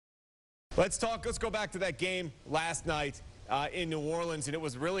Let's go back to that game last night in New Orleans, and it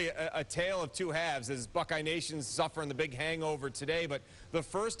was really a tale of two halves as Buckeye Nation's suffering the big hangover today. But the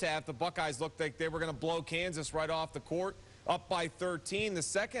first half, the Buckeyes looked like they were going to blow Kansas right off the court, up by 13. The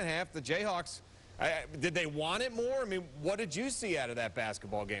second half, the Jayhawks, did they want it more? I mean, what did you see out of that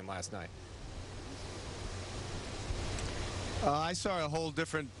basketball game last night? I saw a whole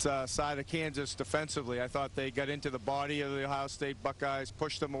different side of Kansas defensively. I thought they got into the body of the Ohio State Buckeyes,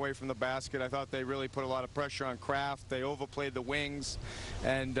 pushed them away from the basket. I thought they really put a lot of pressure on Kraft. They overplayed the wings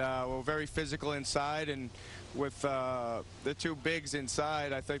and were very physical inside. And with the two bigs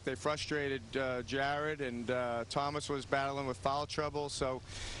inside, I think they frustrated Jared, and Thomas was battling with foul trouble. So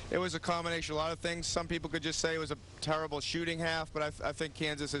it was a combination of a lot of things. Some people could just say it was a terrible shooting half, but I think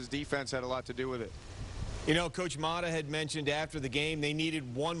Kansas's defense had a lot to do with it. You know, Coach Mata had mentioned after the game they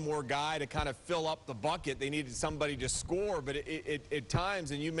needed one more guy to kind of fill up the bucket. They needed somebody to score, but at times,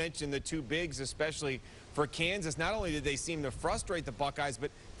 and you mentioned the two bigs, especially for Kansas, not only did they seem to frustrate the Buckeyes,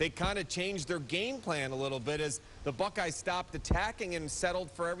 but they kind of changed their game plan a little bit as the Buckeyes stopped attacking and settled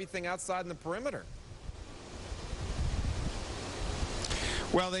for everything outside in the perimeter.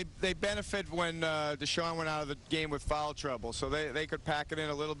 Well, they benefit when Deshaun went out of the game with foul trouble, so they could pack it in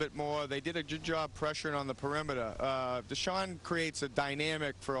a little bit more. They did a good job pressuring on the perimeter. Deshaun creates a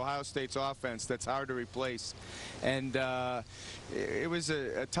dynamic for Ohio State's offense that's hard to replace, and it was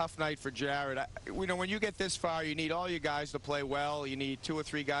a tough night for Jared. You know, when you get this far, you need all your guys to play well. You need 2 or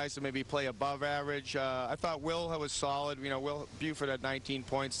 3 guys to maybe play above average. I thought Will was solid. You know, Will Buford had 19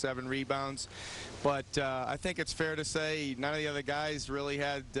 points, 7 rebounds, but I think it's fair to say none of the other guys really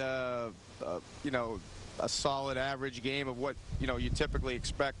had you know, a solid average game of what you typically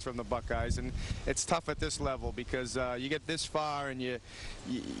expect from the Buckeyes. And it's tough at this level because you get this far and you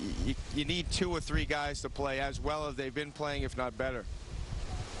need 2 or 3 guys to play as well as they've been playing, if not better.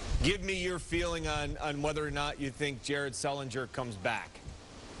 Give me your feeling on whether or not you think Jared Sullinger comes back.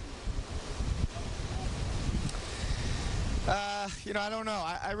 You know, I don't know.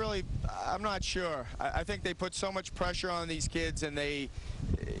 I'm not sure. I think they put so much pressure on these kids, and they've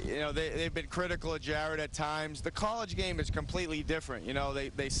been critical of Jared at times. The college game is completely different. You know,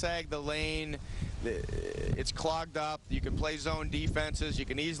 they sag the lane. It's clogged up. You can play zone defenses. You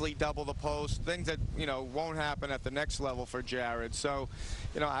can easily double the post. Things that won't happen at the next level for Jared. So,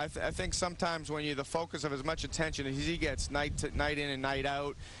 I think sometimes when you're the focus of as much attention as he gets night in and night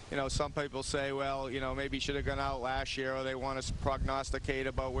out, some people say, well, maybe he should have gone out last year, or they want to prognosticate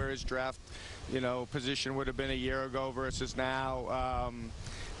about where his draft, position would have been a year ago versus now.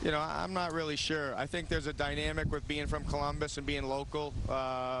 I'm not really sure. I think there's a dynamic with being from Columbus and being local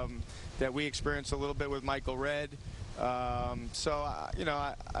that we experienced a little bit with Michael Redd. So,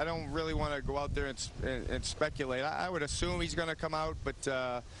 I don't really want to go out there and speculate. I would assume he's going to come out,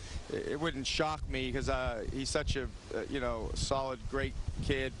 but it wouldn't shock me because he's such a, solid, great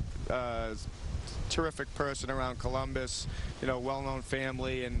kid, terrific person around Columbus, well-known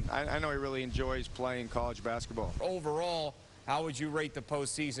family, and I know he really enjoys playing college basketball. Overall, how would you rate the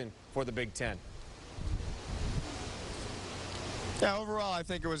postseason for the Big Ten? Yeah, overall, I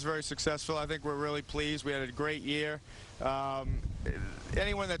think it was very successful. I think we're really pleased. We had a great year.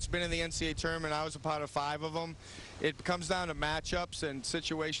 Anyone that's been in the NCAA tournament, I was a part of 5 of them. It comes down to matchups and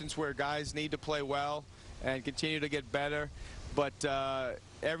situations where guys need to play well and continue to get better. But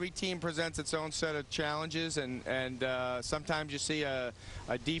every team presents its own set of challenges, and sometimes you see a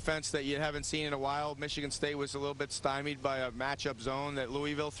defense that you haven't seen in a while. Michigan State was a little bit stymied by a matchup zone that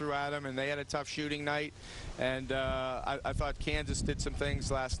Louisville threw at them, and they had a tough shooting night. And I thought Kansas did some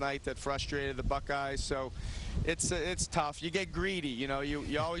things last night that frustrated the Buckeyes. So it's tough. You get greedy.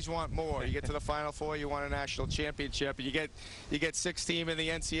 You always want more. You get to the Final Four, you want a national championship. And you get 6 teams in the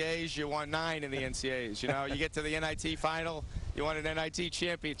NCAAs, you want 9 in the NCAAs. You get to the NIT final, you want an NIT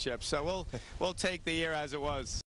championship. So we'll take the year as it was.